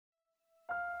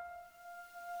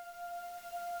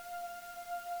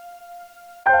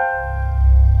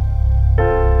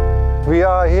We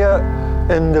are here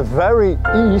in the very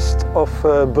east of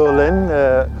Berlin,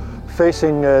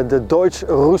 facing the Deutsch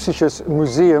Russisches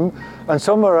Museum, and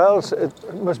somewhere else it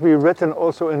must be written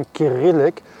also in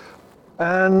Cyrillic.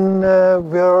 And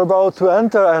we are about to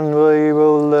enter, and we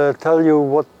will tell you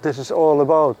what this is all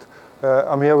about.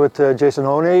 I'm here with Jason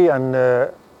Honey and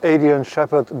Adrian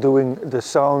Shepard doing the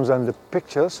sounds and the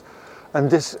pictures. And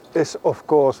this is, of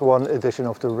course, one edition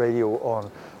of the Radio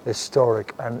on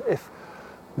Historic. And if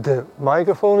the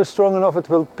microphone is strong enough, it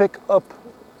will pick up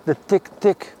the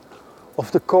tick-tick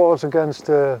of the cores against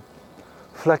the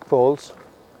flagpoles,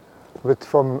 with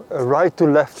from right to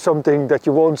left something that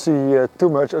you won't see too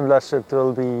much unless it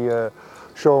will be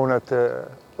shown at the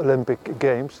Olympic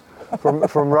Games.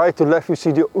 From right to left you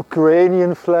see the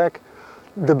Ukrainian flag,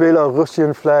 the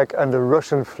Belarusian flag and the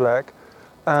Russian flag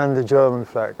and the German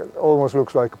flag. It almost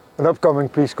looks like an upcoming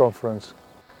peace conference.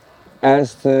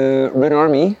 As the Red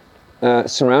Army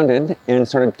surrounded and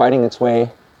started fighting its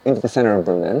way into the center of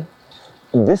Berlin,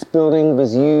 this building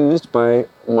was used by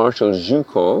Marshal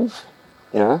Zhukov,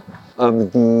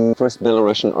 of the 1st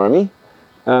Belarusian Army,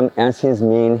 as his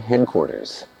main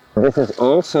headquarters. This is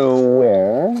also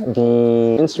where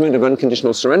the Instrument of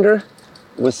Unconditional Surrender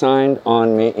was signed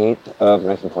on May 8th of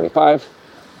 1945.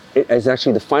 It is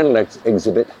actually the final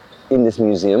exhibit in this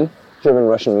museum,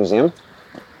 German-Russian Museum,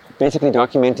 basically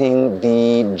documenting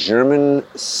the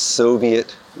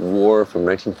German-Soviet war from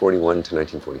 1941 to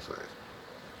 1945.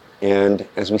 And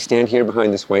as we stand here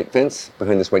behind this white fence,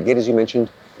 behind this white gate, as you mentioned,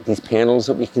 these panels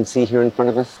that we can see here in front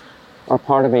of us are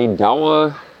part of a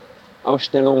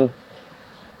Dauerausstellung,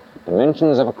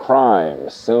 Dimensions of a Crime,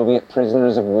 Soviet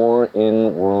Prisoners of War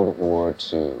in World War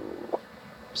II.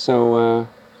 So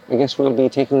I guess we'll be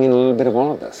taking in a little bit of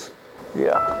all of this.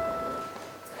 Yeah.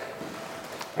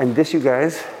 And this, you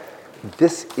guys,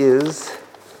 this is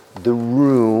the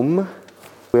room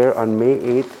where on May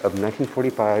 8th of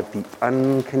 1945, the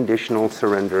unconditional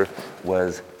surrender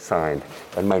was signed.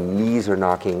 And my knees are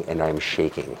knocking and I'm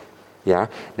shaking. Yeah?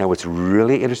 Now what's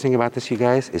really interesting about this, you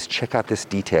guys, is check out this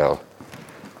detail.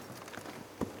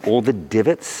 All the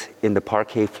divots in the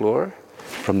parquet floor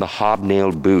from the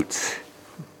hobnailed boots.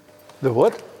 The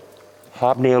what?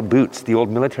 Hobnailed boots, the old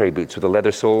military boots with the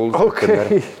leather soles.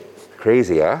 Okay.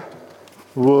 Crazy, huh?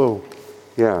 Whoa.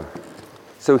 Yeah.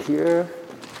 So here,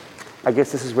 I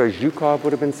guess this is where Zhukov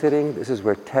would have been sitting. This is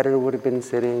where Tedder would have been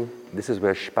sitting. This is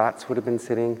where Spatz would have been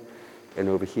sitting. And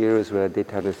over here is where de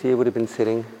Tavernier would have been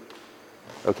sitting.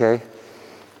 Okay?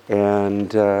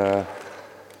 And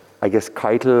I guess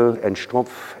Keitel and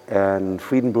Strumpf and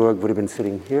Friedenberg would have been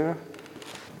sitting here.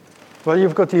 Well,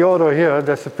 you've got the order here,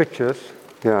 that's the pictures.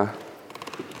 Yeah.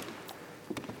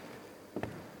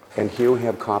 And here we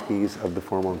have copies of the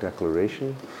formal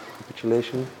declaration,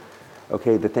 capitulation.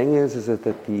 Okay, the thing is that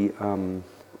the,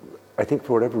 I think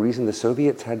for whatever reason, the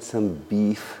Soviets had some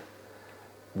beef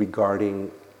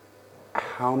regarding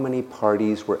how many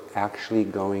parties were actually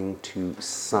going to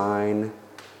sign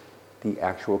the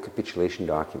actual capitulation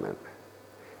document.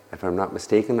 If I'm not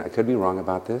mistaken, I could be wrong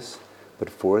about this, but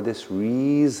for this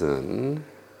reason,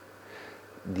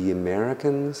 the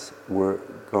Americans were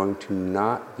going to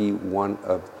not be one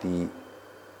of the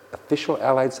official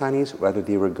Allied signees, rather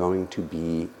they were going to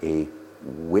be a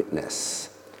witness,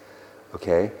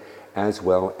 okay, as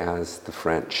well as the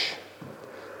French.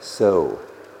 So,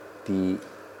 I'm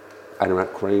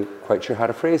not quite sure how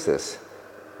to phrase this.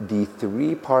 The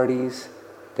three parties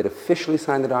that officially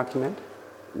signed the document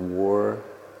were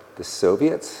the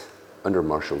Soviets under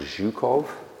Marshal Zhukov,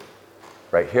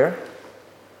 right here,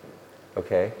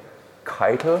 okay,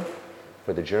 Keitel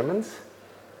for the Germans,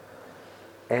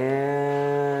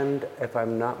 and if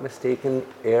I'm not mistaken,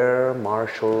 Air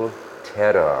Marshal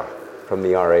Tedder from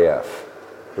the RAF,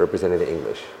 representing the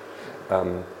English.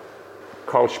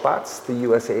 Karl Spatz, the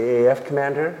USAAF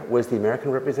commander, was the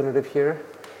American representative here,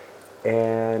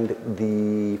 and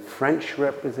the French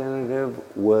representative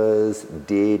was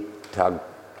de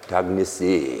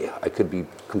Tavernier. I could be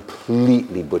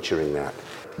completely butchering that.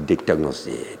 De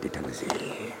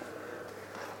Tavernier.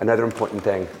 Another important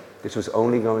thing, this was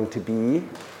only going to be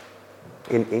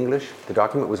in English. The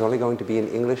document was only going to be in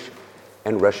English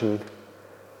and Russian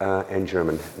and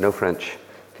German, no French.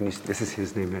 This is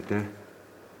his name right there.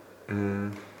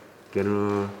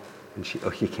 General, oh,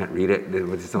 he can't read it,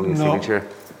 it's only a signature.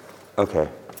 Okay.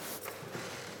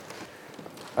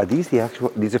 Are these the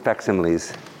actual, these are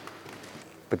facsimiles,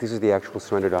 but these are the actual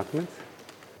surrender documents?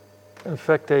 In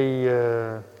fact, they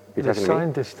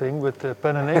signed this thing with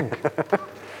pen and ink.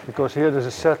 Because here there's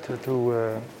a set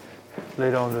to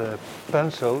lay down the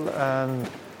pencil and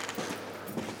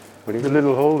the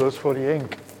little holders for the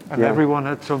ink. And Yeah. everyone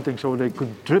had something so they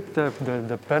could drip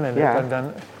the pen in Yeah. it, and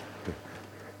then.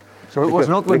 So it was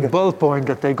not with ballpoint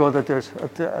that they got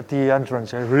at the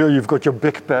entrance. Really, you've got your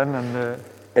big pen and.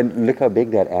 And look how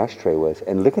big that ashtray was.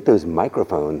 And look at those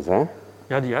microphones, huh?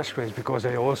 Yeah, the ashtrays, because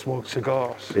they all smoke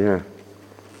cigars. Yeah.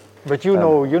 But you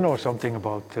know something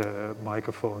about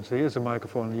microphones. Here's a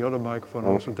microphone, the other microphone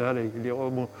also there. They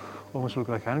almost look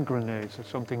like hand grenades or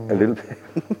something. A little bit.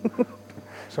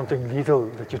 Something lethal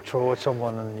that you throw at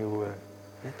someone and you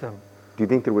hit them. Do you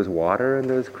think there was water in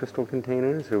those crystal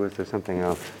containers, or was there something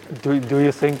else? Do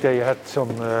you think they had some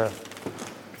a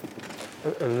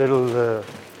little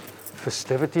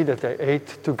festivity that they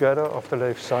ate together after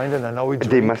they've signed it, and now we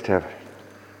drink? They must have.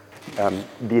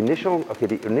 The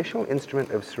initial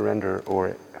instrument of surrender,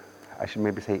 or I should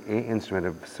maybe say a instrument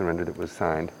of surrender that was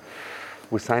signed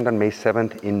on May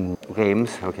 7th in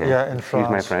Reims. Okay. Yeah, in Excuse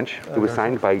my France. French. It was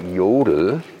signed by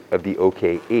Jodl of the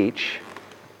OKH,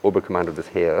 Oberkommando des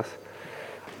Heers.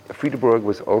 Friedeburg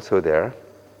was also there.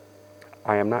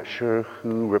 I am not sure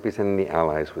who representing the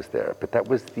Allies was there, but that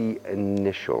was the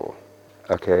initial.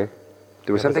 Okay.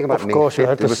 There was something about May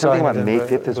 5th. There was something about May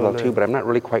 5th as well too, but I'm not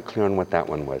really quite clear on what that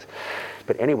one was.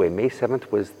 But anyway, May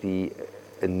 7th was the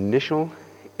initial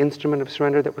instrument of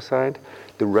surrender that was signed.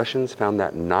 The Russians found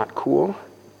that not cool.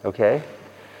 Okay.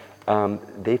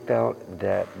 They felt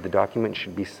that the document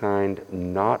should be signed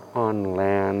not on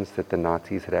lands that the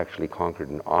Nazis had actually conquered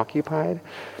and occupied,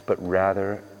 but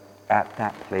rather at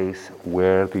that place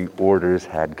where the orders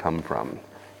had come from,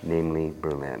 namely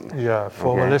Berlin. Yeah,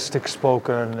 formalistic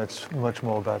spoken, it's much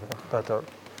more better.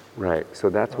 Right, so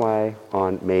that's why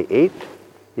on May 8th,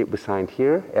 it was signed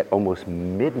here at almost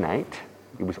midnight.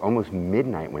 It was almost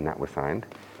midnight when that was signed,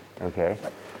 okay?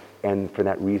 And for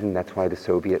that reason, that's why the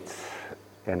Soviets,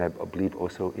 and I believe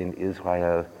also in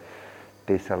Israel,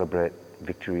 they celebrate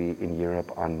victory in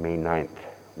Europe on May 9th.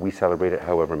 We celebrate it,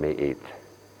 however, May 8th,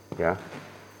 yeah?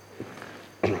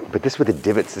 But this with the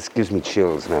divots, this gives me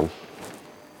chills, man.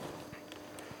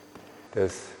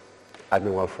 There's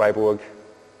Admiral Freiburg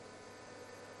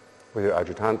with your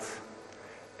adjutants.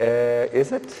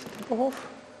 Is it Tempelhof?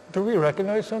 Do we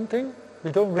recognize something?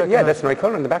 We don't recognize. Yeah, that's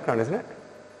Neukölln in the background, isn't it?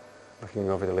 Looking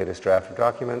over the latest draft of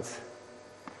documents.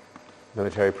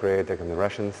 Military parade, there come the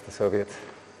Russians, the Soviets.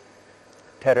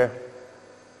 Tedder.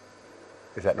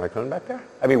 Is that Neukölln back there?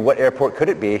 I mean, what airport could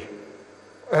it be?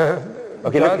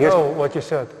 Okay, look, here's... No, what you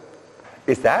said.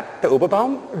 Is that the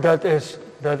Oberbaum? That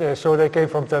is, so they came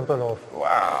from Tempelhof.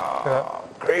 Wow,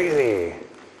 Yeah. crazy.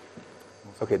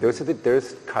 Okay, there's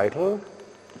Keitel.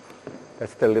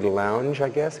 That's the little lounge, I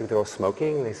guess. They're all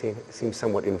smoking. They seem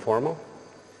somewhat informal.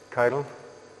 Keitel.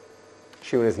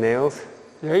 Chewing his nails.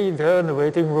 Yeah, they're in the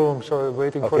waiting room, so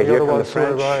waiting for Okay, the here other come the ones to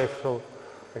French. arrive. So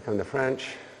Here come the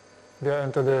French. they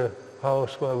enter the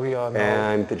house where we are now.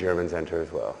 And the Germans enter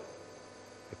as well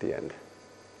at the end.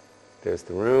 There's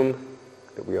the room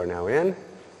that we are now in.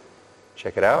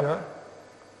 Check it out. Yeah.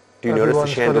 Do you notice the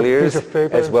Everyone's got a chandeliers piece of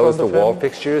paper as in well as the front of wall him.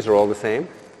 fixtures are all the same?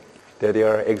 There they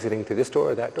are exiting through this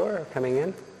door or that door, or coming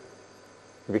in.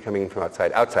 They'll be coming in from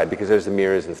outside. Outside, because there's the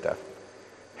mirrors and stuff.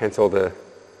 Hence all the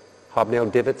hobnail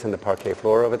divots in the parquet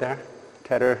floor over there.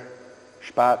 Tedder,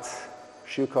 Spatz,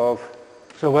 Zhukov.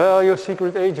 So where are your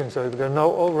secret agents? They're now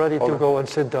all ready to go and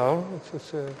sit down.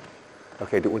 It's just,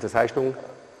 Okay, die Unterzeichnung,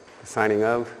 the signing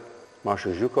of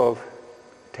Marshal Zhukov,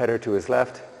 Tedder to his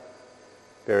left,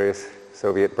 various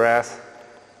Soviet brass.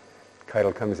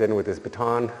 Keitel comes in with his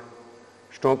baton.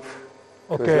 Stumpf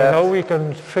to his okay, left. now we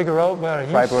can figure out where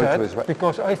he Freiburg to his sat, right.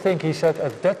 because I think he sat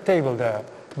at that table there,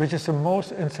 which is the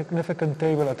most insignificant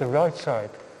table at the right side.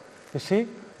 You see?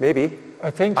 Maybe. I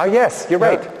think. Ah, yes, you're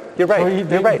right. You're right. So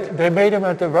You're right. They made him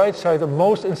at the right side, the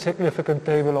most insignificant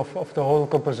table of the whole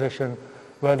composition,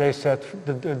 where they sat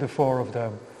the four of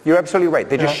them. You're absolutely right.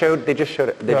 They just Yeah. showed. They just showed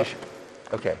it. They Yeah. just,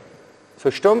 okay. So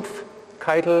Stumpf,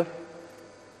 Keitel,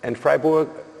 and Freiburg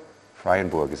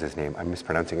is his name. I'm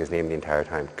mispronouncing his name the entire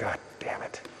time. God damn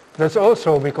it. That's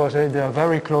also because they are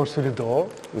very close to the door.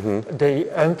 Mm-hmm. They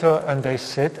enter and they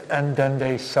sit, and then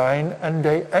they sign and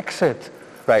they exit.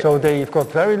 Right. So they've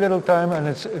got very little time, and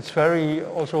it's very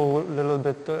also a little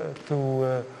bit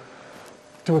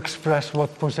to express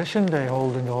what position they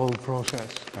hold in the whole process.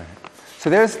 Right. So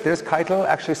there's Keitel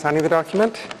actually signing the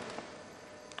document.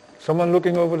 Someone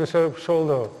looking over the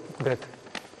shoulder a bit.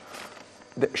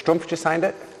 Stumpf just signed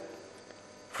it.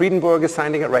 Friedenburg is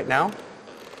signing it right now.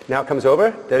 Now it comes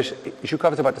over. There's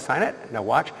Zhukov is about to sign it. Now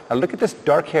watch. Now look at this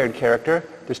dark-haired character.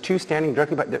 There's two standing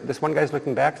directly behind. This one guy's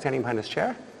looking back, standing behind his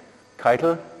chair.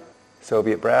 Keitel,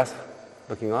 Soviet brass,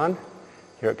 looking on.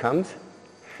 Here it comes.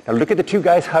 Now look at the two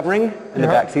guys hovering in the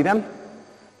back. See them?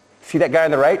 See that guy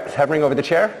on the right hovering over the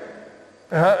chair?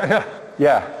 Yeah.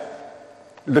 Yeah.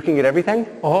 Looking at everything?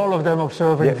 All of them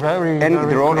observing Yeah. very, And very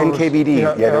they're all close. NKVD.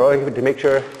 Yeah, they're all to make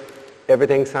sure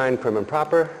everything's signed prim and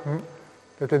proper.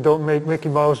 That they don't make Mickey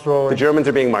Mouse drawings. The Germans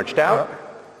are being marched out.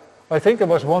 I think there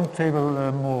was one table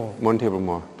more, One table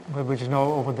more. which is now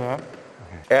over there.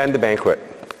 And the banquet.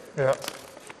 Yeah.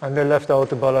 And they left out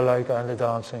the balalaika and the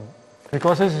dancing.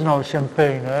 Because this is now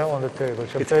champagne on the table,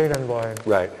 champagne and wine.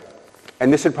 Right.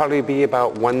 And this would probably be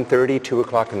about 1:30, 2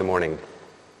 o'clock in the morning.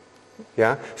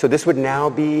 Yeah? So this would now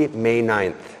be May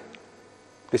 9th.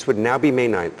 This would now be May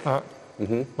 9th.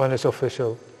 When it's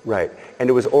official. Right. And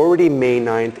it was already May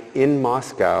 9th in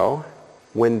Moscow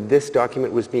when this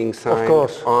document was being signed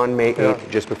course. on May 8th,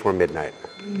 Yeah. just before midnight.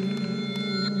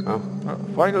 Oh,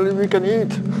 Finally we can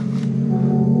eat.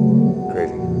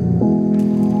 crazy.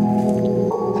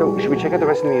 So should we check out the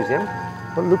rest of the museum?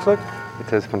 What it looks like? It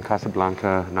says from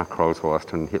Casablanca nach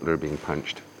Karlshorst and Hitler being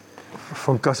punched.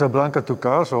 From Casablanca to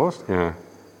Karlshorst. Yeah.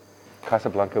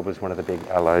 Casablanca was one of the big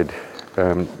Allied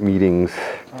meetings,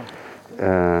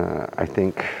 I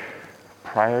think,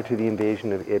 prior to the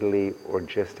invasion of Italy or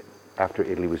just after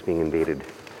Italy was being invaded.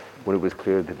 When it was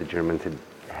clear that the Germans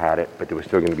had it, but there was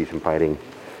still going to be some fighting,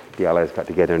 the Allies got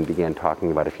together and began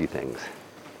talking about a few things.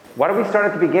 Why don't we start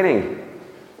at the beginning?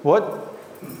 What?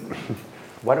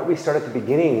 Why don't we start at the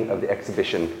beginning of the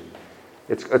exhibition?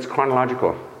 It's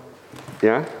chronological.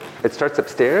 Yeah? It starts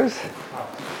upstairs.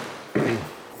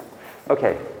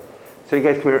 Okay. So you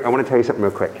guys come here. I want to tell you something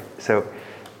real quick. So,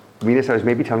 Venus, I was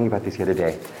maybe telling you about this the other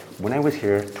day. When I was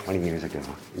here 20 years ago,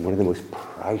 one of the most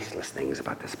priceless things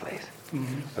about this place,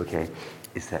 okay,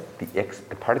 is that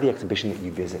the part of the exhibition that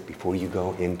you visit before you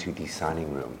go into the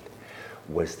signing room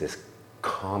was this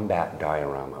combat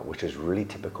diorama, which is really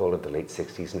typical of the late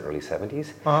 60s and early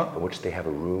 70s, in which they have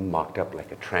a room mocked up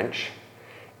like a trench,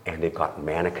 and they've got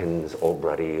mannequins all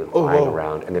bloody lying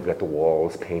around, and they've got the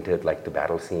walls painted like the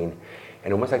battle scene.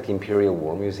 And almost like the Imperial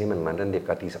War Museum in London, they've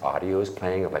got these audios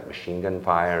playing of like machine gun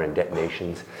fire and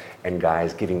detonations and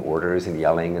guys giving orders and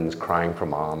yelling and crying for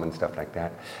mom and stuff like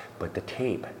that. But the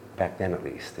tape, back then at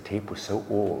least, the tape was so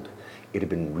old, it had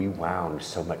been rewound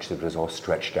so much that it was all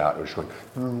stretched out. It was going,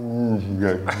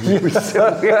 it was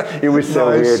so weird. It was so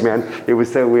weird, man. It was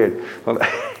so weird. Well,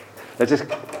 we'll just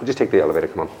take the elevator,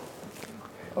 come on.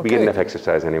 Okay. We get enough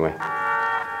exercise anyway.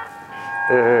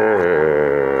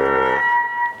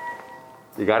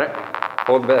 You got it?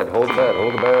 Hold the bed, hold the bed,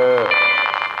 hold the bed.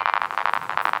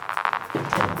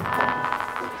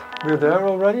 We're there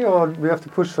already, or we have to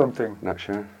push something? Not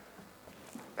sure.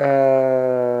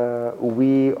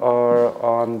 We are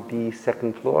on the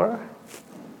second floor.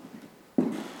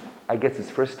 I guess it's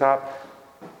first stop,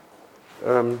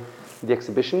 the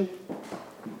exhibition.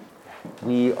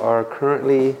 We are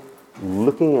currently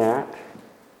looking at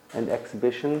an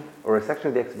exhibition, or a section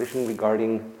of the exhibition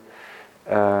regarding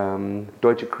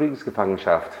Deutsche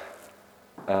Kriegsgefangenschaft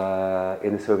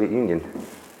in the Soviet Union.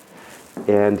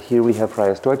 And here we have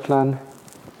Freies Deutschland.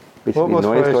 What was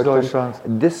Freies Deutschland?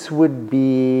 This would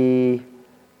be,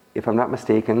 if I'm not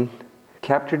mistaken,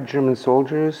 captured German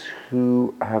soldiers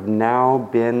who have now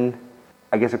been,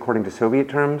 I guess according to Soviet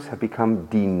terms, have become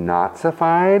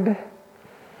denazified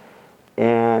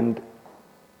and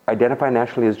identify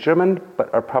nationally as German,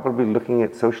 but are probably looking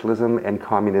at socialism and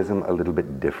communism a little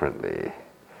bit differently.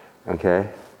 Okay?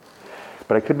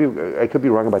 But I could be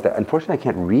wrong about that. Unfortunately, I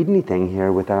can't read anything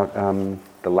here without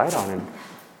the light on it.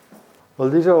 Well,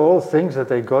 these are all things that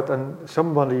they got, and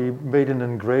somebody made an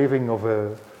engraving of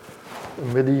a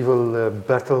medieval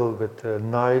battle with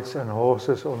knights and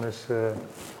horses on this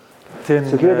tin.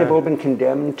 So here they've all been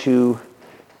condemned to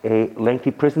a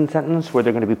lengthy prison sentence where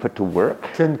they're going to be put to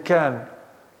work. Tin can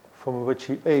from which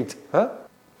he ate, huh?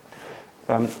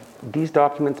 These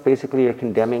documents basically are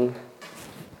condemning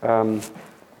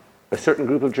a certain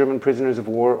group of German prisoners of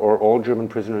war, or all German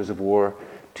prisoners of war,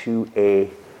 to a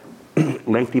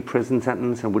lengthy prison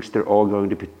sentence in which they're all going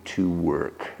to be to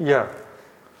work. Yeah.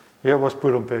 Yeah, it was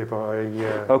put on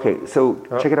paper. Okay, so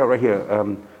check it out right here.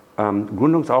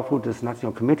 Gründungsaufruf des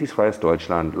National Committees Freies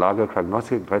Deutschland, Lager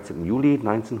Kragnostik, 13. Juli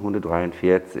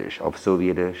 1943. Auf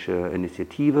sowjetische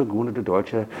Initiative gründete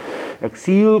deutsche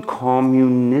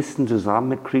Exilkommunisten zusammen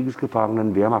mit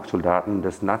Kriegsgefangenen Wehrmachtssoldaten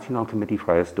des National Committee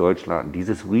Freies Deutschland.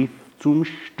 Dieses rief zum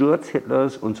Sturz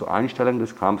Hitlers und zur Einstellung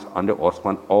des Kampfs an der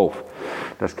Ostfront auf.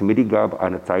 Das Committee gab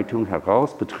eine Zeitung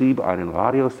heraus, betrieb einen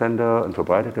Radiosender und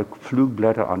verbreitete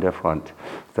Flugblätter an der Front.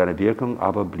 Seine Wirkung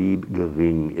aber blieb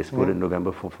gering. Es wurde im November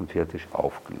 1945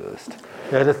 aufgelöst.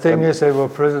 Yeah, the thing is, they were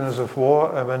prisoners of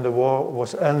war, and when the war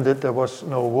was ended, there was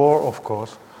no war, of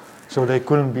course. So they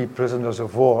couldn't be prisoners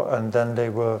of war, and then they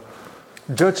were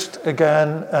judged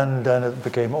again, and then it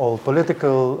became all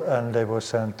political, and they were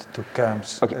sent to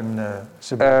camps in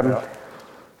Siberia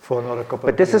for another couple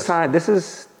But of years. this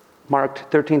is marked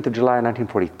 13th of July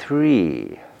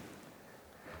 1943.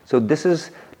 So this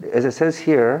is, as it says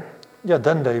here, Yeah,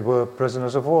 then they were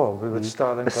prisoners of war with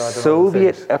Stalingrad. a and other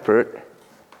Soviet things. effort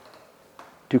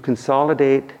to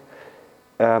consolidate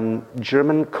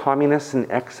German communists in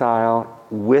exile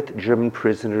with German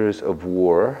prisoners of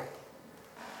war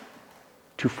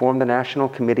to form the National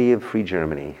Committee of Free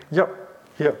Germany. Yeah,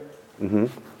 yeah.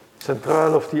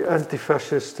 Central of the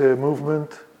anti-fascist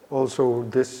movement. Also,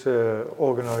 this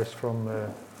organized from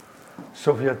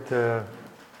Soviet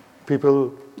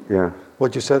people. Yeah.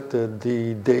 What you said,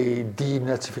 the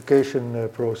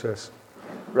denazification process.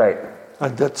 Right.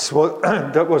 And that's what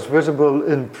that was visible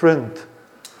in print,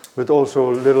 with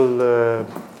also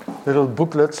little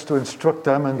booklets to instruct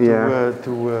them and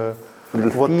to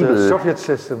what the Soviet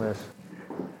system is.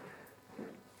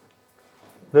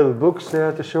 Little books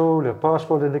there to show their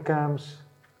passport in the camps.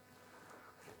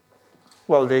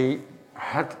 Well, they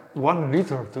had 1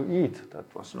 liter to eat. That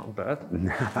was not bad.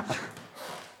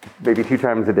 Maybe 2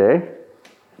 times a day.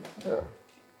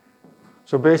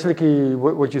 So basically,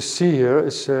 what you see here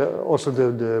is also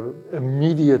the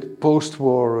immediate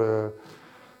post-war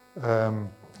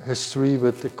history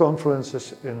with the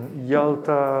conferences in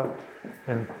Yalta,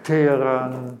 in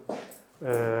Tehran,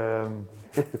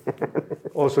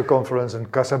 also conference in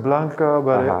Casablanca,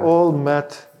 where they all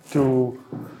met to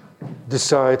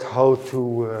decide how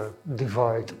to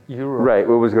divide Europe. Right,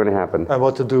 what was going to happen? And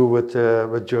what to do with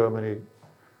Germany.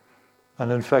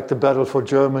 And in fact, the battle for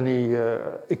Germany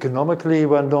economically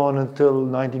went on until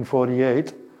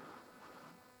 1948.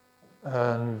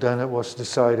 And then it was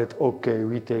decided, okay,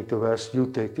 we take the West, you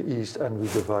take the East, and we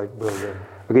divide Berlin.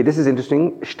 Okay, this is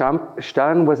interesting.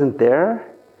 Stalin wasn't there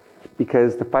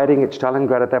because the fighting at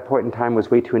Stalingrad at that point in time was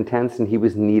way too intense and he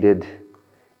was needed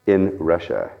in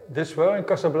Russia. This were in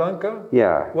Casablanca?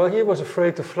 Yeah. Well, he was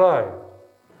afraid to fly.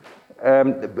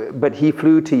 But he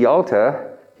flew to Yalta.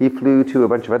 He flew to a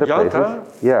bunch of other Yalta?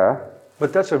 places. Yeah.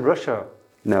 But that's in Russia.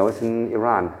 No, it's in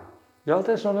Iran.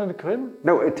 Yalta is not in the Krim?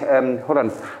 No, hold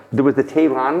on. There was the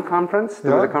Tehran conference.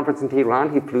 There was Yeah. a conference in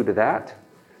Tehran. He flew to that.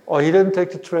 Oh, he didn't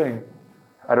take the train?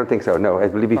 I don't think so. No, I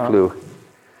believe he flew.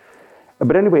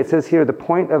 But anyway, it says here the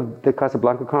point of the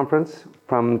Casablanca conference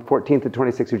from 14th to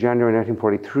 26th of January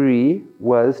 1943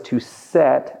 was to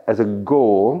set as a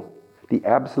goal the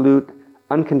absolute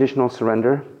unconditional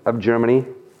surrender of Germany,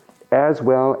 as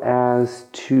well as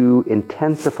to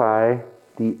intensify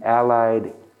the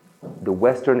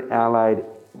Western Allied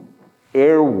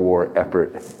air war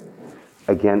effort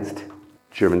against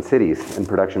German cities and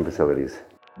production facilities.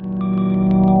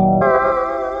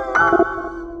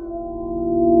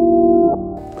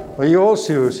 Well, you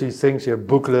also see things here,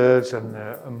 booklets and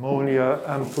ammonia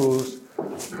ampoules,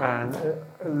 and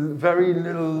a very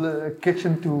little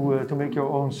kitchen to make your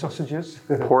own sausages.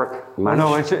 Pork lunch.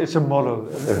 No, it's a model.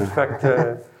 In fact,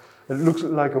 it looks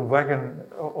like a wagon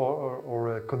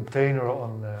or a container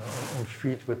on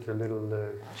feet with a little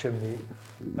chimney,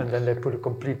 and then they put a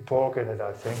complete pork in it,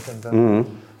 I think, and then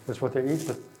that's what they eat.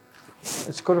 But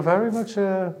it's got a very much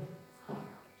a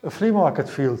flea market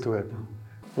feel to it.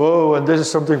 Whoa, and this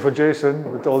is something for Jason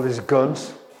with all these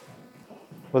guns.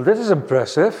 Well, this is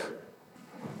impressive.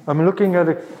 I'm looking at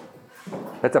it.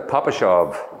 That's a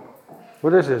Papashov.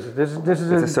 What is this? This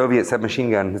is It's a Soviet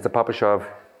submachine gun. It's a Papashov.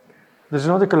 This is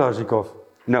not a Kalashnikov.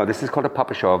 No, this is called a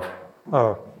Papashov.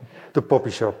 Oh, the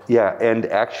poppy shop. Yeah, and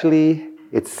actually,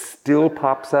 it still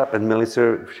pops up in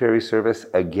military service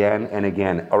again and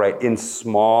again. All right, in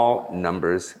small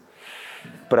numbers.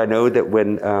 But I know that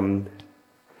when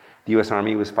the U.S.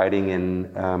 Army was fighting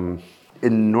in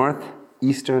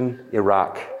northeastern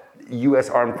Iraq, U.S.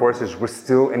 armed forces were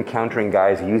still encountering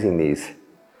guys using these.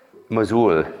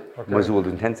 Mosul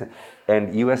intensive.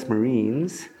 And U.S.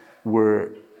 Marines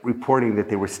were reporting that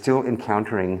they were still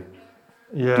encountering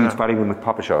dudes fighting them with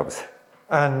Papashovs.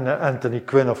 And Anthony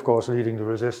Quinn, of course, leading the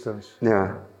resistance.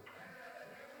 Yeah.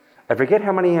 I forget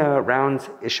how many rounds.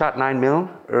 It shot 9 mil?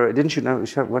 Or it didn't shoot 9, it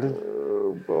shot what?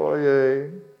 Oh boy,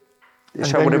 It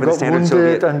shot whatever the standard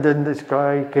Soviet. And then this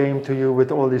guy came to you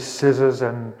with all these scissors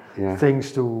and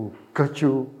things to cut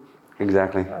you.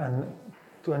 Exactly. And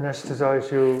to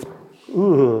anesthetize you.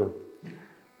 Ugh.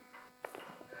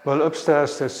 Well,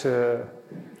 upstairs there's a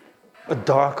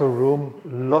darker room,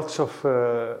 lots of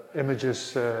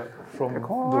images from the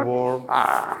war,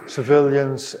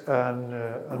 civilians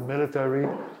and military.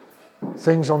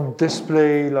 Things on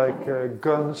display like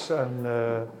guns and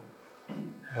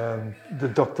the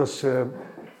doctor's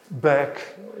bag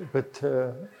with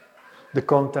the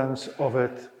contents of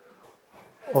it.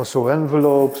 Also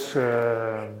envelopes,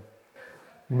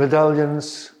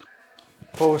 medallions,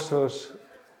 posters,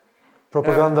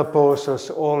 propaganda posters,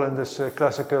 all in this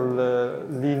classical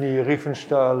Leni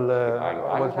Riefenstahl.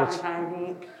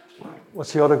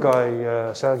 What's the other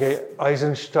guy? Sergei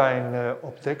Eisenstein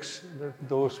optics.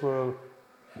 Those were.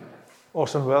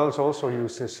 Orson Welles also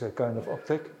used this kind of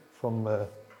optic to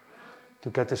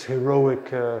get this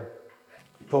heroic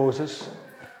poses.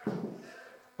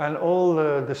 And all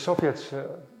the Soviets,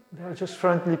 they're just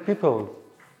friendly people.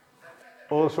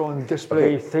 Also on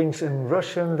display things in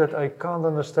Russian that I can't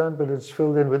understand, but it's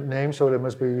filled in with names, so there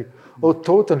must be,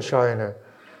 Totenscheine.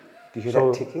 Do you hear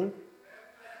that ticking?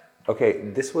 Okay,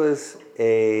 this was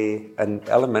an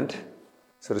element,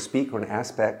 so to speak, or an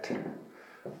aspect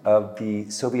of the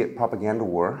Soviet propaganda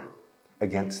war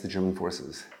against the German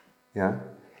forces. Yeah?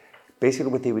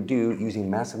 Basically what they would do using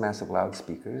massive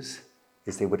loudspeakers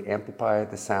is they would amplify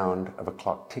the sound of a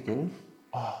clock ticking.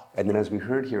 And then as we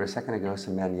heard here a second ago,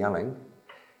 some man yelling.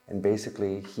 And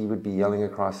basically he would be yelling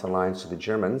across the lines to the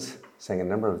Germans, saying a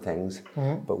number of things.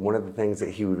 But one of the things that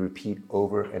he would repeat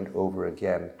over and over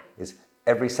again is,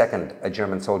 every second a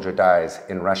German soldier dies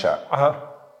in Russia.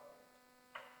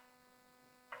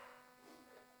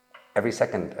 Every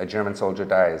second, a German soldier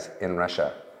dies in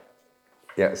Russia.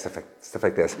 Yeah, stuff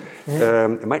like this.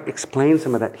 It might explain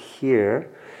some of that here.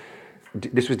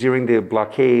 This was during the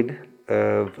blockade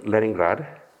of Leningrad.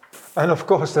 And of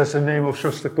course, there's the name of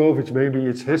Shostakovich. Maybe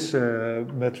it's his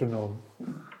metronome.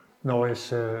 No,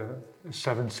 his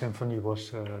Seventh Symphony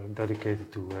was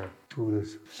dedicated to the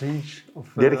siege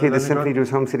of Dedicated the Leningrad. symphony to his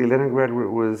home city, Leningrad, where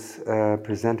it was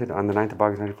presented on the 9th of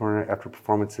August, 1944, after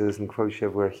performances in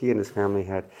Khrushchev, where he and his family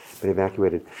had been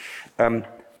evacuated.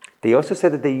 They also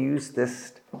said that they used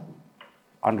this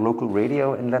on local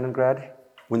radio in Leningrad.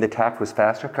 When the attack was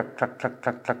faster, cluck, cluck, cluck,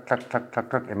 cluck, cluck, cluck, cluck, cluck,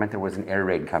 cluck, it meant there was an air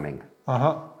raid coming.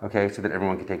 Okay, so that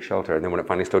everyone could take shelter. And then when it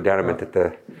finally slowed down, it meant that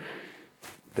the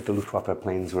Luftwaffe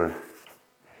planes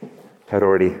had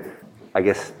already, I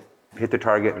guess, hit the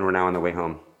target and were now on the way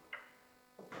home.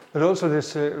 But also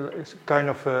this is kind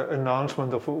of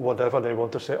announcement of whatever they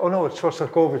want to say. Oh no, it's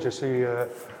Shostakovich. It's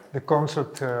the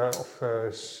concert of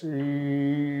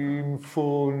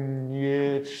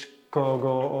Symfonietskого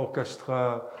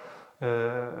Orchestra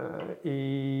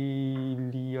Elias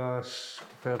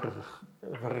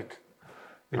Werk,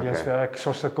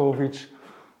 Shostakovich,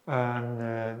 and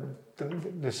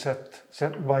the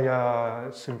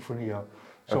Setmaya Symphonia.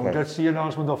 So that's the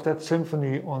announcement of that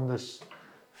symphony on the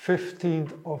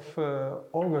 15th of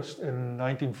August in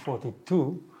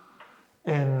 1942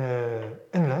 in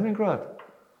Leningrad,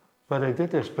 where they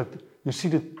did this. But you see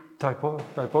the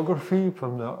typography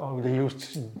from they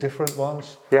used different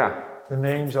ones. Yeah. The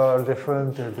names are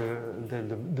different.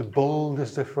 The bold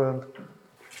is different.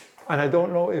 And I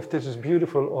don't know if this is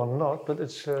beautiful or not, but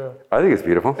it's. I think it's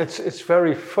beautiful. It's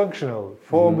very functional.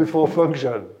 Form before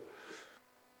function.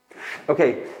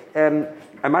 Okay,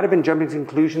 I might have been jumping to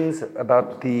conclusions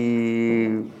about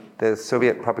the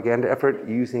Soviet propaganda effort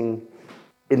using,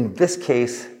 in this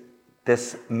case,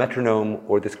 this metronome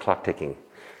or this clock ticking.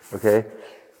 Okay,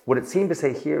 what it seemed to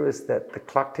say here is that the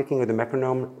clock ticking or the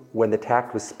metronome, when the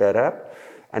attack was sped up,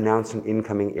 announced an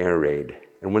incoming air raid.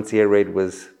 And once the air raid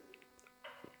was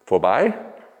vorbei,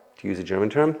 to use a German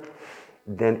term,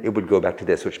 then it would go back to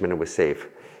this, which meant it was safe.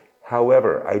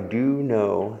 However, I do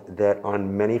know that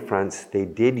on many fronts they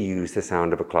did use the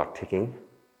sound of a clock ticking,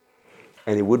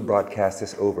 and they would broadcast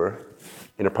this over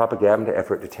in a propaganda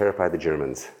effort to terrify the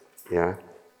Germans, yeah,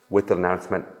 with the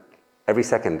announcement, every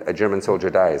second a German soldier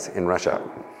dies in Russia.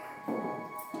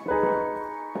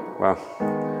 Wow.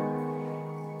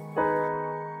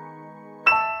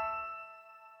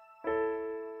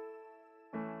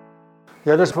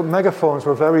 Yeah, those megaphones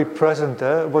were very present.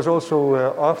 It was also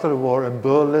after the war in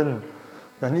Berlin,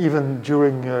 and even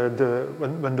during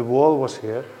when the wall was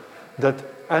here, that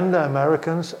and the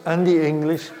Americans and the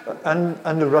English and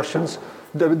the Russians,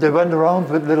 they went around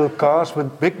with little cars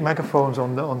with big megaphones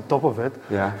on top of it,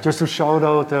 just to shout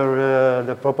out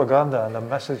their propaganda and their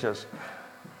messages.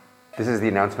 This is the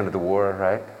announcement of the war,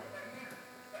 right?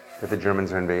 That the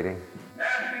Germans are invading.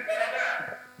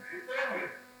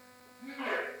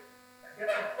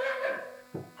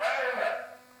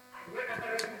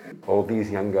 All these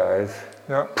young guys,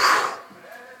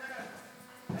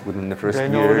 within the first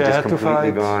year, just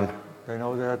completely gone. They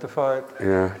know they had to fight.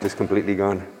 Yeah, just completely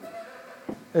gone.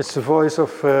 It's the voice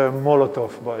of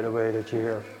Molotov, by the way, that you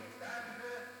hear.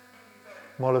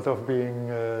 Molotov being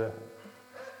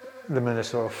the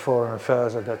Minister of Foreign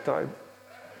Affairs at that time.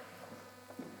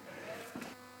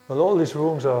 Well, all these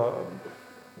rooms are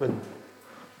with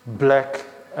black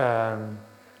and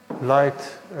light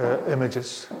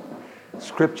images,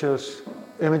 scriptures,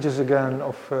 images again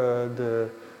of the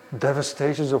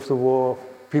devastations of the war,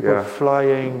 people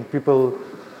flying, people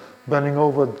bending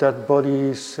over dead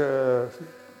bodies,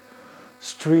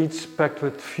 streets packed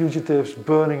with fugitives,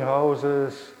 burning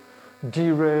houses,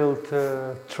 derailed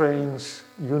trains,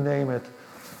 you name it.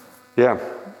 Yeah.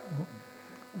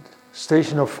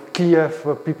 Station of Kiev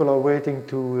where people are waiting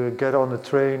to get on the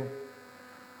train.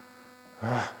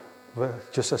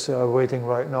 Just as they are waiting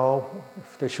right now,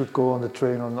 if they should go on the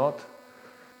train or not.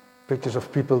 Pictures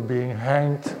of people being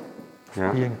hanged,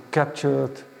 being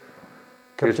captured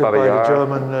by the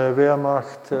German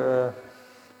Wehrmacht.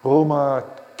 Roma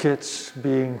kids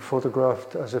being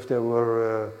photographed as if they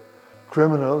were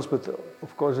criminals, but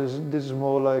of course this is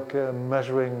more like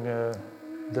measuring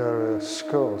their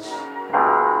skulls.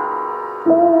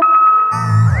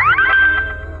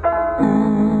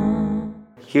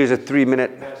 Here's a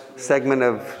 3-minute segment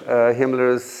of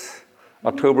Himmler's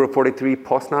October 43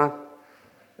 Poznan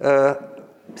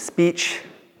speech,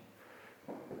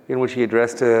 in which he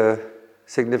addressed a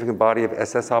significant body of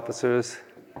SS officers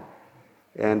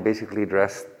and basically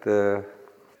addressed the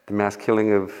mass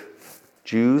killing of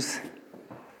Jews,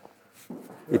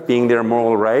 it being their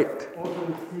moral right,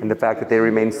 and the fact that they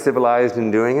remain civilized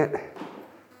in doing it.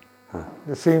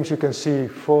 The themes you can see: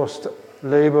 forced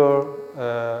labor,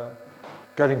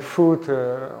 getting food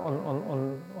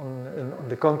on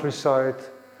the countryside,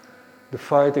 the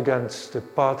fight against the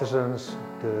partisans,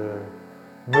 the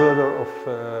murder of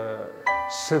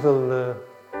civil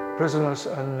prisoners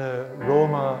and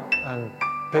Roma and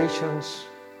patients,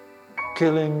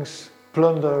 killings,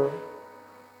 plunder,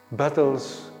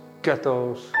 battles,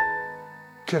 ghettos,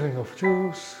 killing of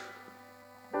Jews,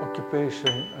 occupation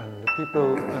and the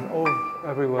people, and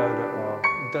everywhere there are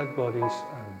dead bodies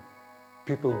and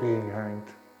people being hanged.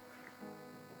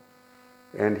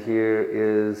 And here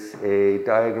is a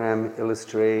diagram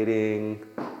illustrating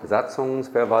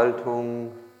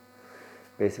Besatzungsverwaltung,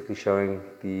 basically showing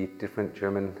the different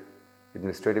German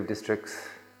administrative districts.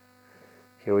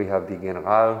 Here we have the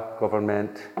General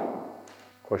government,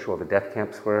 of course where the death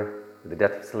camps were, where the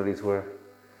death facilities were.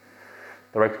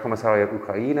 The Reichskommissariat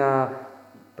Ukraine,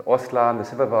 the Ostland, the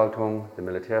Civilverwaltung, the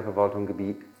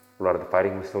Militärverwaltungsgebiet. A lot of the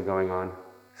fighting was still going on.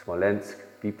 Smolensk,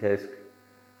 Vitebsk,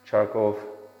 Charkov,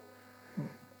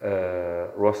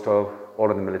 Rostov, all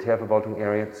of the Militärverwaltung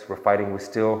areas where fighting was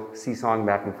still seesawing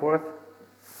back and forth.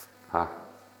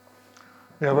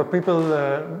 Yeah, but people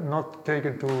not take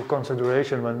into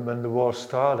consideration when the war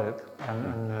started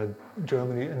and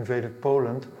Germany invaded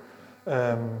Poland,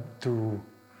 to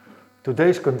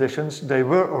today's conditions, they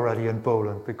were already in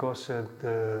Poland because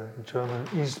the German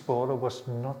east border was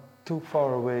not too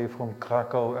far away from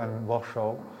Krakow and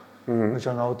Warsaw, which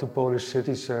are now two Polish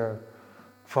cities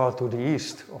far to the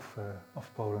east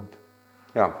of Poland.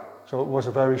 Yeah. So it was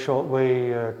a very short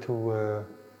way to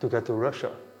get to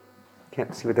Russia.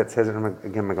 Can't see what that says.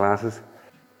 Again, my glasses.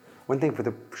 One thing for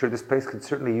sure, this place could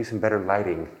certainly use some better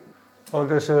lighting. Oh,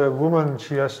 there's a woman.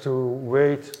 She has to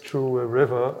wade through a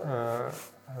river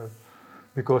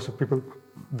because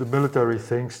the military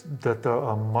thinks that there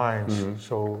are mines.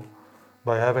 So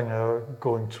by having her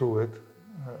going through it,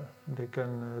 they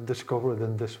can discover it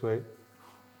in this way.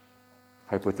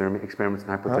 Hypothermia, experiments in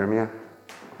hypothermia.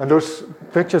 And those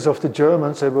pictures of the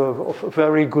Germans, they were of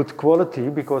very good quality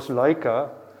because Leica,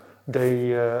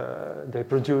 they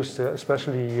produced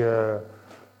especially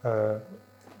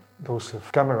those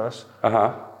cameras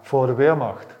for the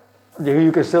Wehrmacht.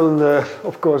 You can still,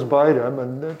 of course, buy them,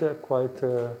 and they're quite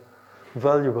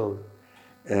valuable.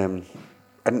 I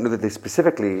didn't know that they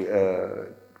specifically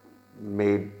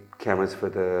made cameras for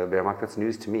the Wehrmacht. That's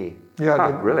news to me.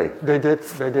 Yeah, really? They did.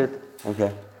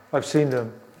 Okay. I've seen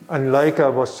them. And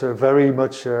Leica was very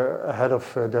much ahead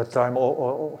of their time,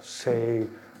 or say,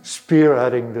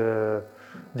 spearheading the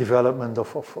development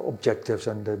of objectives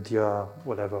and the DR,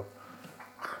 whatever.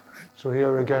 So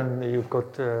here again, you've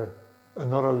got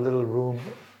another little room,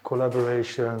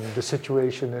 collaboration, the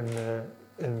situation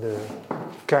in the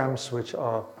camps, which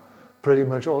are pretty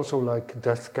much also like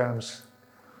death camps.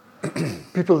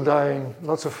 People dying,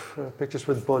 lots of pictures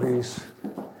with bodies,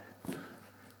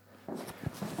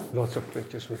 lots of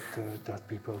pictures with dead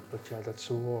people, but yeah, that's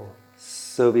the war.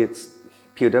 Soviets,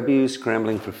 POWs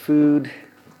scrambling for food,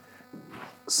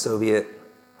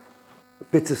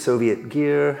 bits of Soviet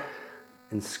gear,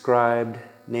 inscribed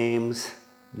names,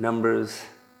 numbers,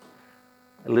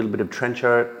 a little bit of trench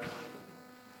art.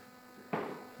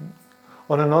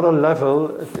 On another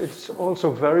level, it's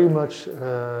also very much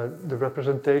the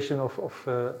representation of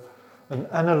an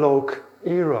analog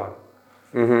era.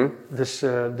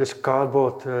 This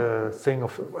cardboard thing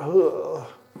of.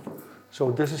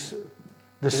 So this is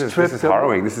the strip. This is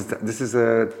harrowing. This is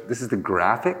the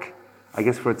graphic, I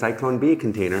guess, for a Cyclone B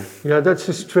container. Yeah, that's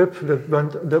a strip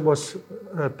that was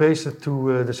pasted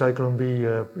to the Cyclone B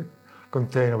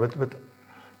container. But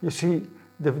you see,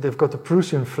 they've got the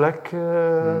Prussian flag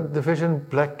division: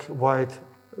 black, white,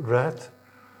 red.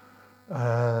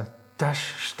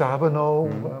 Dash Stabenow.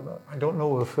 I don't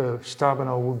know if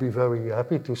Stabenow would be very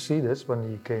happy to see this when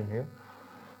he came here.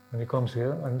 When he comes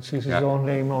here and sees his own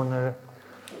name on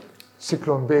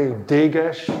Cyclone B.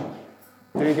 Degesch,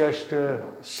 the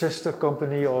sister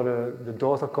company or the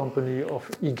daughter company of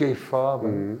IG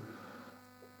Farben.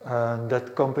 And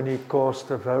that company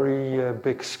caused a very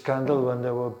big scandal when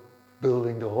they were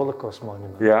building the Holocaust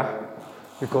monument. Yeah.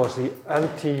 Because the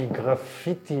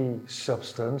anti-graffiti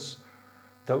substance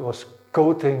that was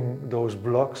coating those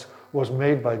blocks was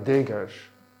made by Degesch.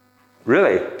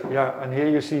 Really? Yeah, and here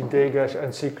you see Degesch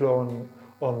and Cyclone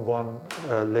on one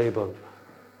label.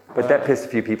 But that pissed a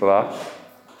few people off.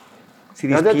 See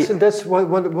these that's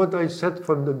what I said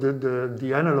from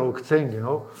the analog thing, you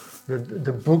know,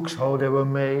 the books, how they were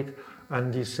made,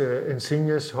 and these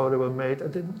insignias, how they were made.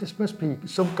 This must be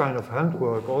some kind of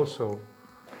handwork also.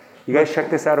 You guys check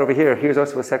this out over here. Here's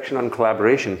also a section on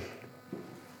collaboration.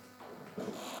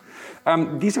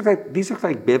 These look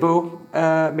like Bevo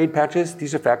made patches.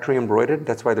 These are factory embroidered.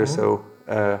 That's why they're so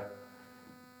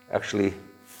actually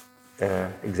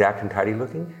exact and tidy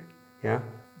looking. Yeah.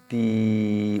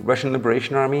 The Russian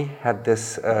Liberation Army had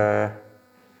this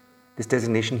this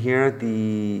designation here.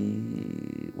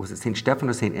 Was it St. Stephen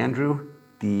or St. Andrew?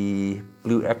 The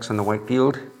blue X on the white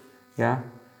field. Yeah.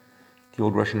 The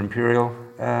old Russian Imperial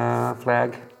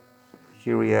flag.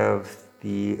 Here we have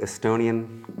the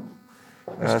Estonian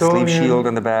sleeve shield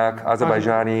on the back,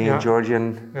 Azerbaijani,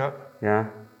 Georgian. Yeah. Yeah.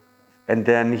 And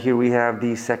then here we have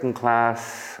the second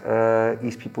class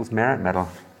East People's Merit Medal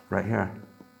right here.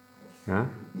 Yeah.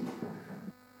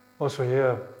 Also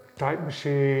here, type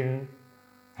machine,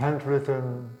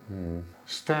 handwritten,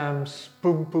 stamps,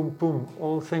 boom, boom, boom,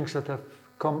 all things that have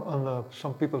come under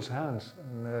some people's hands.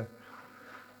 And,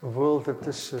 a world that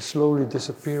is slowly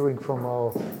disappearing from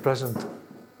our present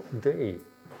day.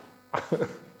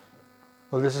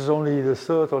 Well, this is only the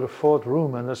third or the fourth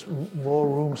room, and there's more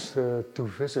rooms to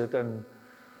visit, and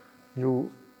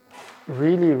you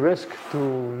really risk to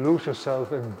lose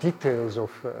yourself in details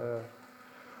of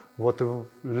what the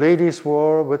ladies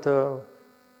wore with the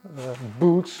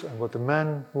boots, and what the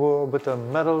men wore with the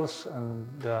medals and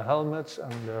the helmets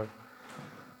and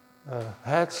the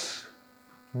hats.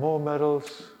 More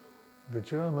medals, the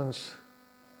Germans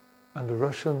and the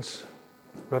Russians,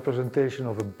 representation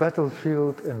of a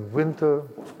battlefield in winter.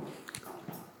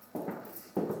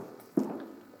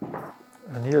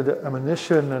 And here the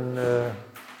ammunition and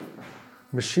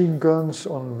machine guns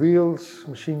on wheels,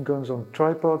 machine guns on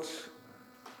tripods,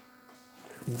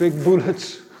 big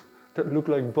bullets that look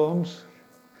like bombs.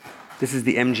 This is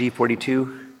the MG42,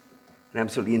 an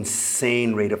absolutely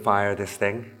insane rate of fire, this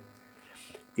thing.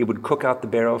 It would cook out the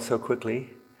barrel so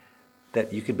quickly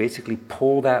that you could basically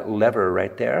pull that lever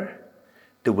right there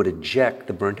that would eject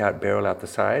the burnt out barrel out the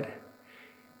side,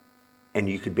 and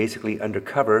you could basically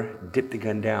undercover dip the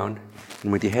gun down,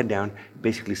 and with your head down,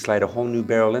 basically slide a whole new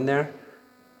barrel in there,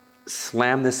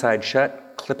 slam this side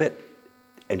shut, clip it,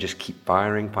 and just keep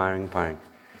firing, firing, firing.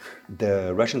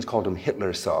 The Russians called them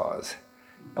Hitler saws.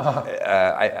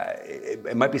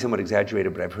 It might be somewhat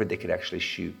exaggerated, but I've heard they could actually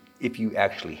shoot, if you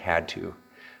actually had to,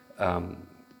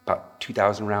 about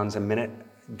 2,000 rounds a minute.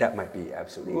 That might be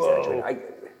absolutely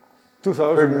exaggerated.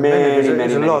 2,000 many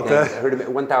is a lot. things. I heard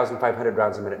 1,500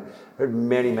 rounds a minute. I heard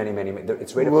many.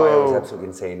 Its rate of fire was absolutely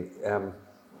insane.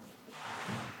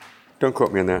 Don't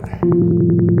quote me on that.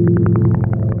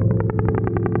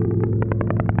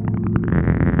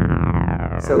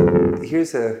 So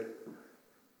here's a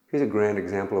grand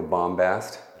example of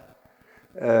bombast.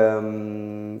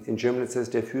 In German it says,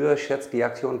 der Führer schätzt die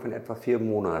Aktion von etwa 4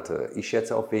 Monate. Ich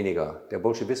schätze auch weniger. Der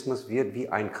Bolschewismus wird wie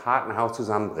ein Kartenhaus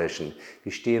zusammenbrechen.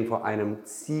 Wir stehen vor einem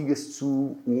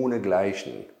Siegeszug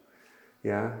ohnegleichen.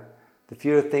 Yeah? The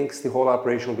Führer thinks the whole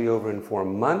operation will be over in 4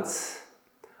 months.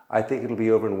 I think it'll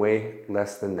be over in way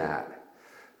less than that.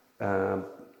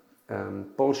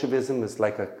 Bolshevism is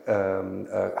like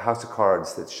a house of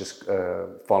cards that's just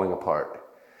falling apart.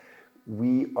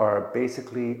 We are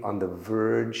basically on the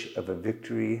verge of a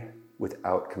victory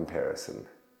without comparison.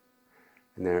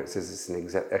 And there it says it's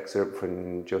an excerpt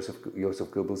from Joseph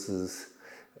Goebbels's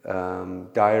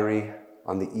diary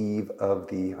on the eve of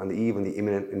the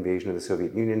imminent invasion of the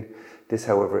Soviet Union. This,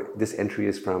 however, this entry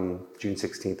is from June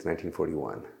 16th,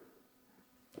 1941.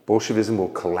 Bolshevism will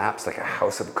collapse like a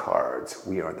house of cards.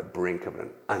 We are on the brink of an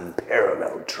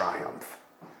unparalleled triumph.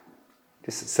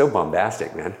 Just so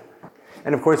bombastic, man.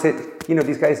 And of course,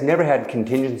 these guys never had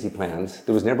contingency plans.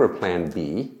 There was never a plan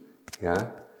B.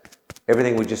 Yeah,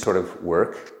 everything would just sort of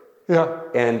work. Yeah.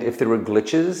 And if there were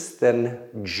glitches, then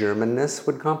Germanness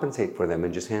would compensate for them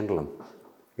and just handle them.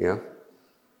 Yeah,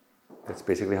 that's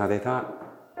basically how they thought.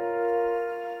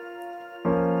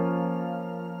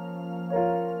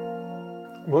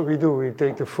 What we do, we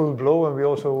take the full blow, and we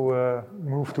also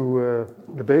move to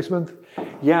the basement.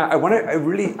 Yeah,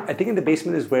 I think in the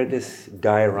basement is where this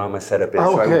diorama setup is.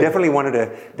 Oh, okay. So I definitely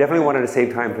wanted to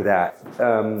save time for that.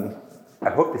 I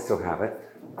hope they still have it.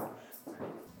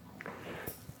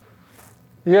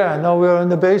 Yeah, now we're in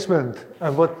the basement,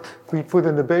 and what we put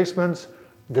in the basements,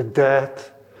 the dead,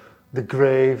 the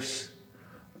graves,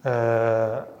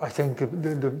 I think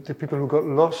the people who got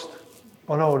lost.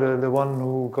 Oh no, the one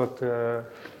who got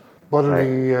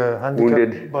bodily handicapped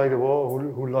wounded by the war,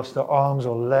 who lost their arms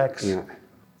or legs. Yeah.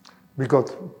 We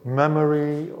got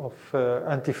memory of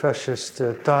anti-fascist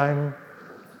time.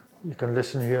 You can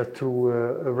listen here to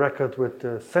a record with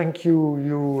 "Thank you,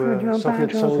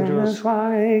 Soviet soldiers."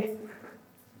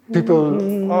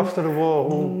 People after the war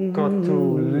who got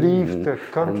to leave their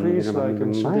countries, like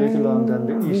in Sudetenland and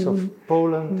the east of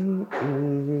Poland.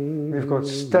 We've got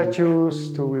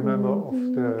statues to remember of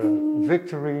the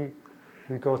victory.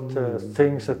 We got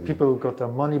things that people got their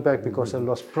money back because they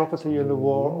lost property in the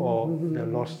war, or they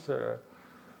lost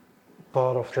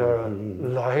part of their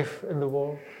life in the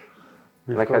war.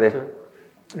 We've Like got, how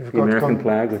the American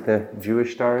flag with the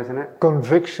Jewish stars in it.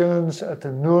 Convictions at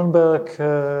the Nuremberg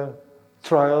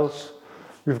trials.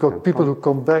 We've got people who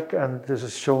come back, and this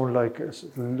is shown like a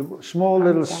small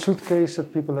little suitcase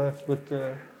that people have with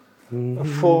a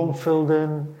form filled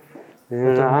in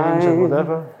with their names and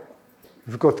whatever.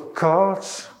 We've got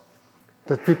cards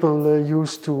that people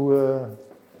use to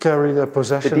carry their The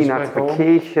possessions back home.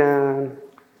 denazification,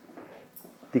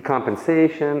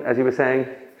 decompensation, as you were saying.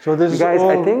 So this You is guys,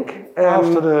 all I think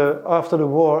after the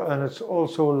war, and it's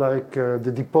also like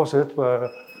the deposit where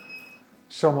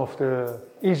some of the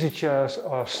easy chairs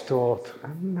are stored.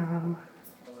 No.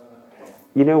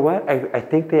 You know what? I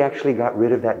think they actually got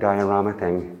rid of that diorama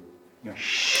thing. Yeah.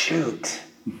 Shoot!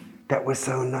 That was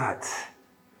so nuts.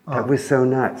 That was so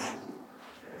nuts.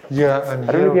 Yeah, and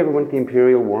I don't know if you ever went to the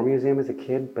Imperial War Museum as a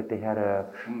kid, but they had a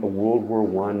World War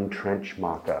I trench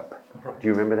mock-up. Do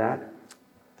you remember that?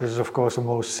 this is of course the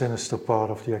most sinister part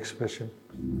of the exhibition.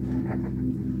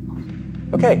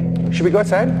 Okay, should we go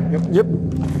outside? Yep.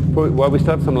 While we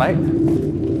still have some light?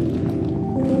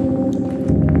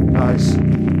 Nice.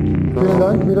 Vielen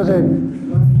Dank, Wiedersehen.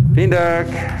 Vielen Dank.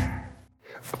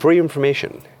 For your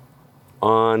information,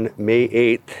 on May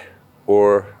 8th,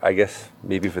 or I guess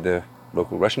maybe for the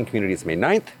local Russian community it's May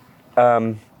 9th,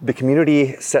 the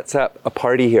community sets up a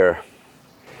party here.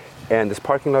 And this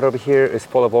parking lot over here is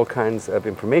full of all kinds of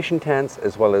information tents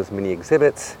as well as mini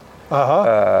exhibits.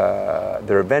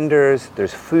 There are vendors,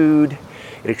 there's food.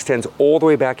 It extends all the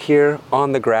way back here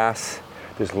on the grass.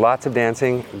 There's lots of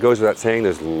dancing. It goes without saying,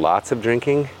 there's lots of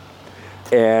drinking.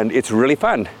 And it's really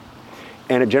fun.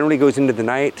 And it generally goes into the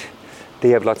night. They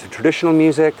have lots of traditional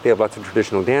music. They have lots of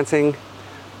traditional dancing.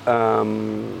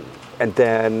 And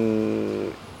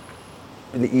then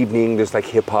in the evening, there's like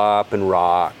hip hop and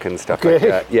rock and stuff like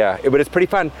that. Yeah, but it's pretty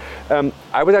fun.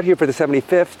 I was out here for the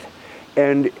 75th,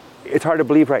 and it's hard to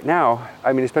believe right now.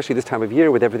 I mean, especially this time of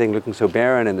year with everything looking so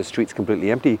barren and the streets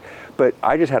completely empty. But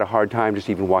I just had a hard time just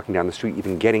even walking down the street,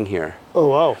 even getting here. Oh,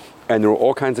 wow. And there were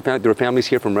all kinds of there were families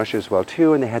here from Russia as well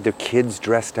too, and they had their kids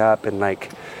dressed up in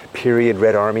like period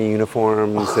Red Army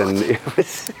uniforms, and it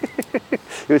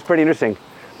was pretty interesting.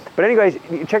 But anyways,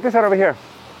 check this out over here.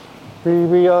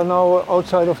 We are now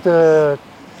outside of the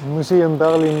Museum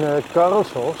Berlin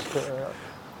Karlshorst.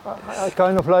 I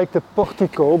kind of like the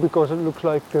portico because it looks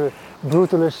like the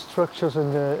brutalist structures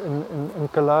in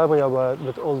Calabria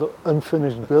with all the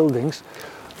unfinished buildings.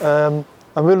 And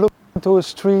we're looking to a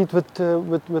street with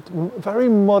very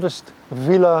modest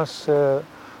villas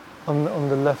on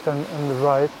the left and the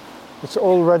right. It's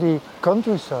already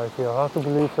countryside here. Hard to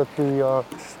believe that we are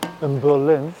in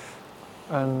Berlin.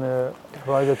 And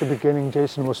right at the beginning,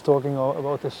 Jason was talking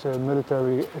about this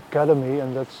military academy,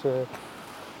 and that's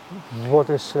what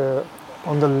is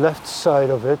on the left side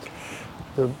of it,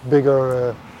 the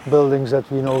bigger buildings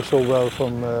that we know so well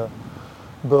from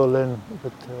Berlin,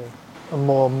 with a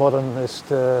more modernist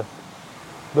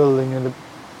building in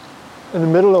the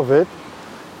middle of it,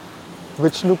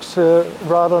 which looks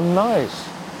rather nice,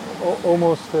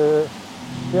 almost,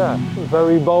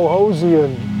 very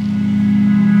Bauhausian.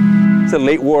 It's a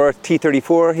late war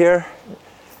T-34 here.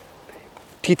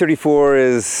 T-34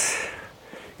 is,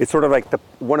 it's sort of like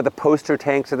one of the poster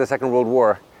tanks of the Second World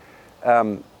War.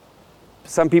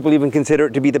 Some people even consider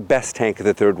it to be the best tank of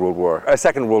the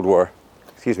Second World War.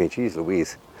 Excuse me, geez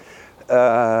Louise.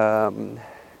 It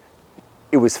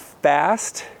was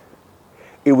fast,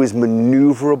 it was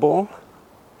maneuverable,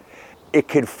 it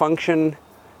could function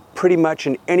pretty much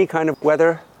in any kind of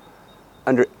weather,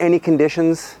 under any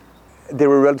conditions. They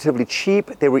were relatively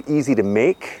cheap, they were easy to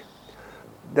make.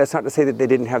 That's not to say that they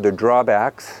didn't have their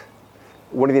drawbacks.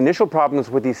 One of the initial problems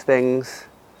with these things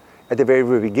at the very,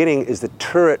 very beginning is the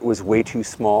turret was way too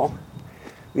small.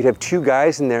 We'd have two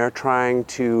guys in there trying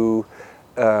to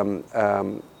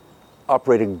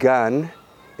operate a gun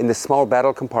in the small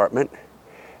battle compartment.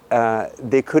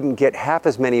 They couldn't get half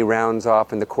as many rounds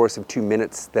off in the course of 2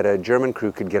 minutes that a German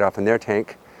crew could get off in their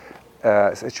tank.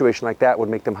 A situation like that would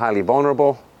make them highly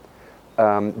vulnerable.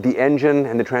 The engine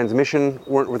and the transmission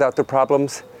weren't without their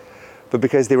problems, but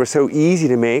because they were so easy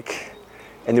to make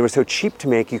and they were so cheap to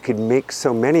make, you could make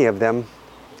so many of them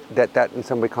that in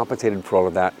some way compensated for all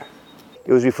of that.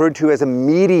 It was referred to as a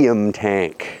medium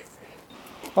tank.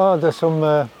 Oh, there's some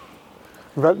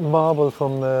red marble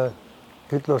from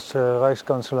Hitler's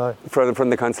Reichskanzlei.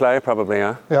 From the Kanzlei, probably,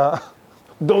 huh? Yeah.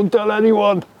 Don't tell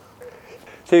anyone.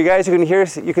 So you guys,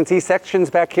 you can see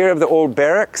sections back here of the old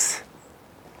barracks.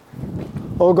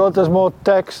 Oh God, there's more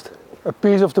text. A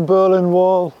piece of the Berlin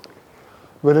Wall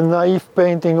with a naive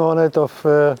painting on it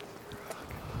but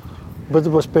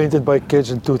it was painted by kids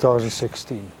in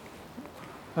 2016.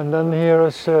 And then here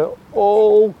is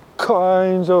all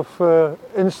kinds of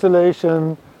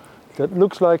installation that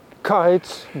looks like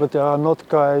kites, but they are not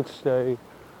kites. They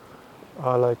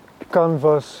are like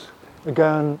canvas,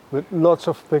 again, with lots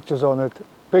of pictures on it.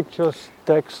 Pictures,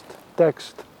 text,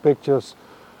 text, pictures.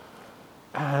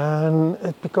 And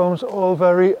it becomes all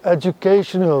very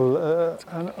educational,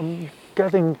 and I'm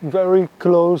getting very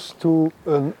close to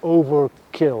an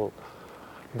overkill.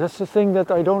 That's the thing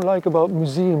that I don't like about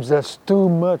museums. There's too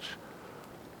much.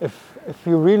 If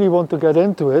you really want to get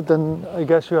into it, then I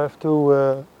guess you have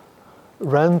to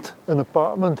rent an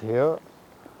apartment here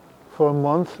for a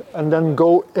month and then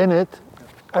go in it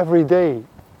every day.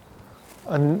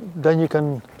 And then you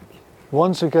can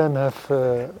once again have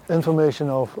information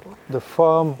of the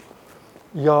farm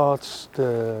yards,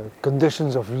 the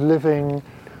conditions of living,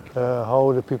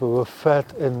 how the people were fed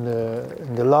in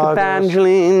the lagers,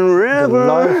 the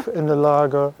life in the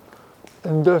lager,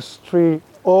 industry,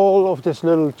 all of these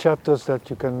little chapters that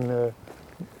you can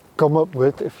come up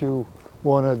with if you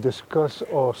want to discuss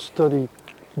or study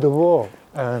the war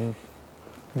and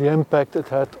the impact it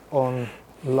had on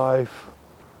life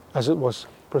as it was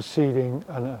proceeding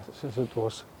and as it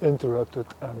was interrupted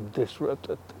and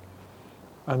disrupted.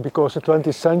 And because the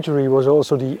 20th century was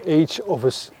also the age of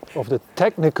the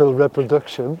technical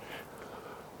reproduction,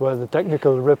 where the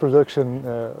technical reproduction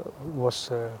was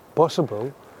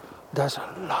possible, there's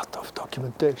a lot of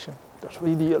documentation. There's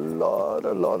really a lot.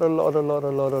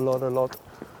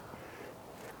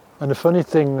 And the funny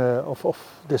thing of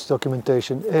this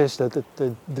documentation is that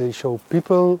they show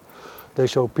people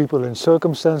in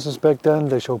circumstances back then,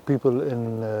 they show people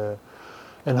in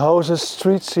houses,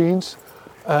 street scenes,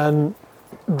 and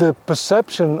the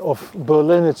perception of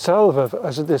Berlin itself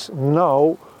as it is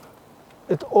now,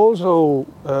 it also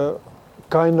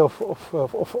kind of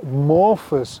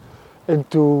morphs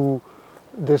into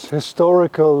this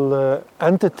historical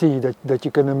entity that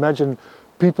you can imagine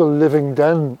people living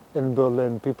then in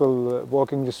Berlin, people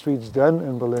walking the streets then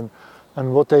in Berlin,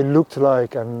 and what they looked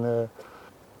like and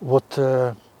what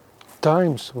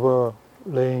times were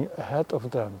laying ahead of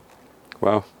them.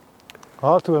 Wow.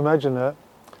 Hard to imagine,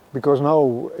 because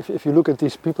now, if you look at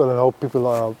these people and how people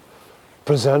are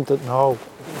presented now,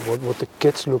 what the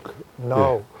kids look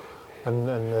now, and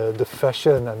the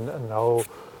fashion and how,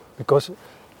 because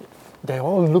they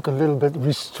all look a little bit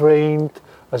restrained,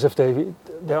 as if they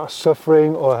are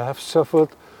suffering or have suffered,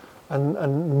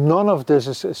 and none of this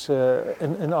is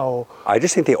in our... I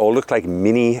just think they all look like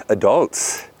mini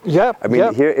adults. Yeah. I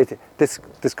mean, here, this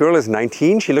girl is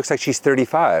 19, she looks like she's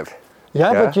 35.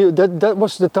 Yeah, but that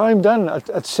was the time then.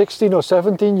 At 16 or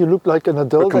 17, you looked like an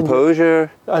adult. Her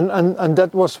composure. And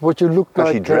that was what you looked how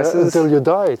like she dresses. until you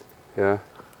died. Yeah.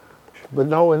 But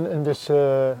now in this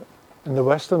in the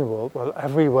Western world, well,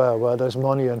 everywhere where there's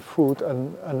money and food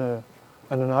and an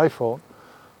iPhone,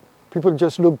 people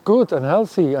just look good and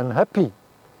healthy and happy,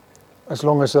 as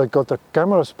long as they got the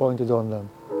cameras pointed on them.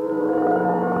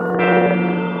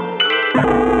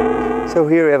 So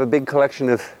here we have a big collection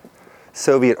of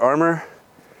Soviet armor.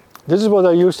 This is what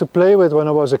I used to play with when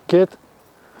I was a kid.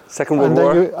 Second World and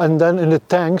War. then in the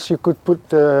tanks you could put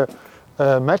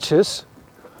matches,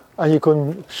 and you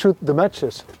can shoot the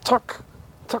matches. Tuck,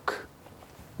 tuck.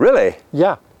 Really?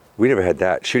 Yeah. We never had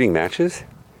that. Shooting matches?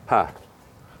 Huh.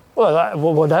 Well,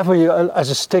 whatever you, as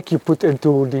a stick you put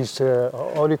into these,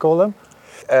 how do you call them?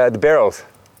 The barrels.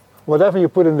 Whatever you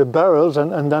put in the barrels,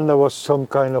 and then there was some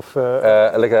kind of...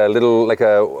 Like a little,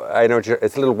 I know,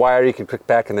 it's a little wire you can click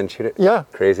back and then shoot it. Yeah.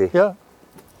 Crazy. Yeah.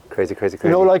 Crazy, crazy, crazy.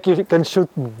 You know, like you can shoot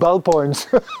ball points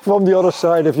from the other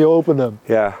side if you open them.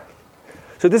 Yeah.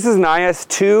 So this is an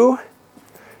IS-2.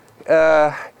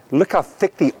 Look how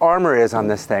thick the armor is on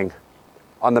this thing.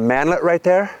 On the manlet right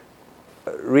there.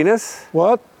 Rinus,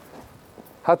 What?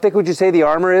 how thick would you say the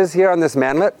armor is here on this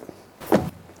manlet?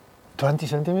 20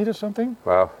 centimeters something?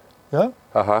 Wow. Yeah?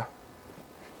 Uh-huh.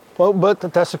 Well, but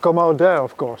it has to come out there,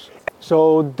 of course.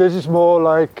 So this is more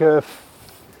like,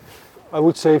 I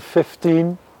would say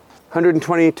 15.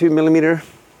 122 millimeter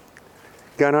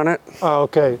gun on it. Ah,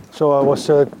 okay. So I was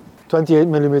 28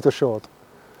 millimeters short.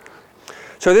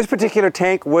 So this particular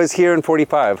tank was here in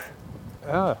 45.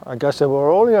 Yeah, I guess they were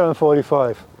all here in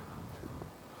 45.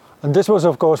 And this was,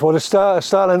 of course, for the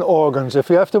Stalin organs. If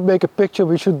you have to make a picture,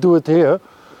 we should do it here,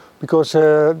 because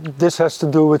this has to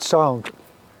do with sound.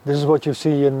 This is what you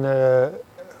see in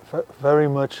very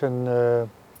much in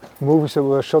movies that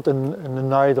were shot in the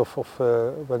night of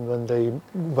when they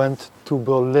went to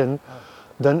Berlin.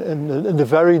 Then in the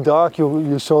very dark,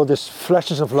 you saw these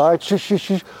flashes of light, shish, shish,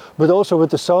 shish, but also with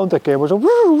the sound that came, it was a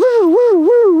woo, woo, woo,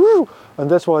 woo, woo. And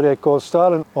that's why they call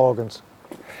Stalin organs.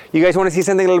 You guys want to see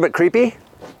something a little bit creepy?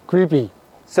 Creepy.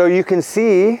 So you can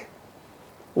see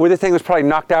where this thing was probably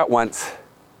knocked out once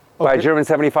by a Okay. German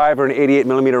 75 or an 88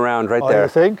 millimeter round right Oh, there. you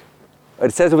think?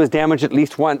 It says it was damaged at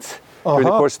least once during the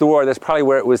Uh-huh. course of the war. That's probably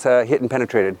where it was hit and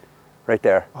penetrated, right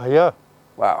there. Oh, yeah.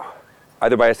 Wow.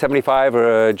 Either by a 75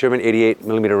 or a German 88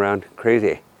 millimeter round.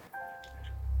 Crazy.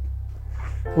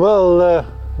 Well,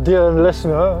 dear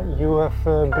listener, you have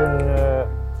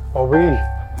or we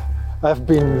have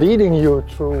been leading you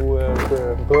through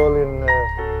the Berlin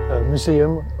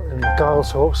Museum in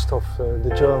Karlshorst of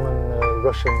the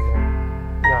German-Russian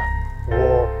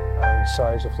war and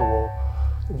size of the war.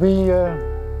 We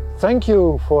thank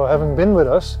you for having been with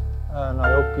us, and I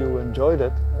hope you enjoyed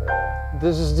it.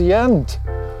 This is the end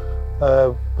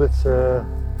with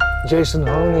Jason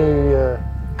Honey,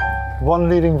 one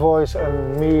leading voice,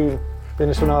 and me,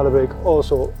 Dennis van Aardebeek,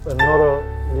 also another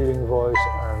leading voice,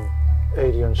 and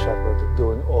Adrian Shepherd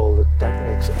doing all the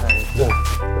techniques and the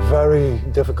very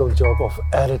difficult job of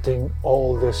editing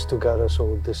all this together,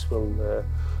 so this will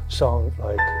sound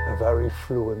like a very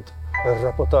fluent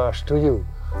reportage to you.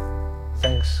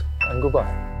 Thanks and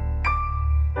goodbye.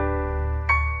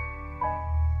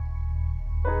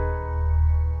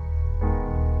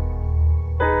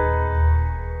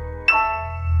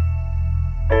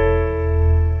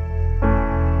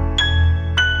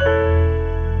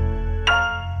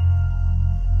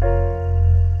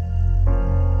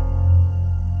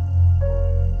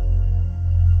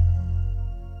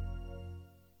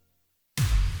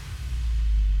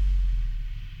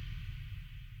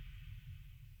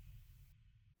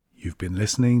 You've been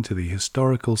listening to the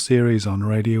historical series on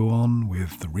Radio On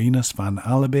with Rinus van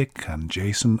Aardebeek and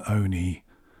Jason Oney,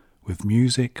 with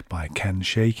music by Ken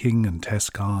Shaking and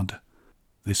Teskard.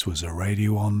 This was a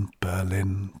Radio On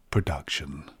Berlin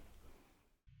production.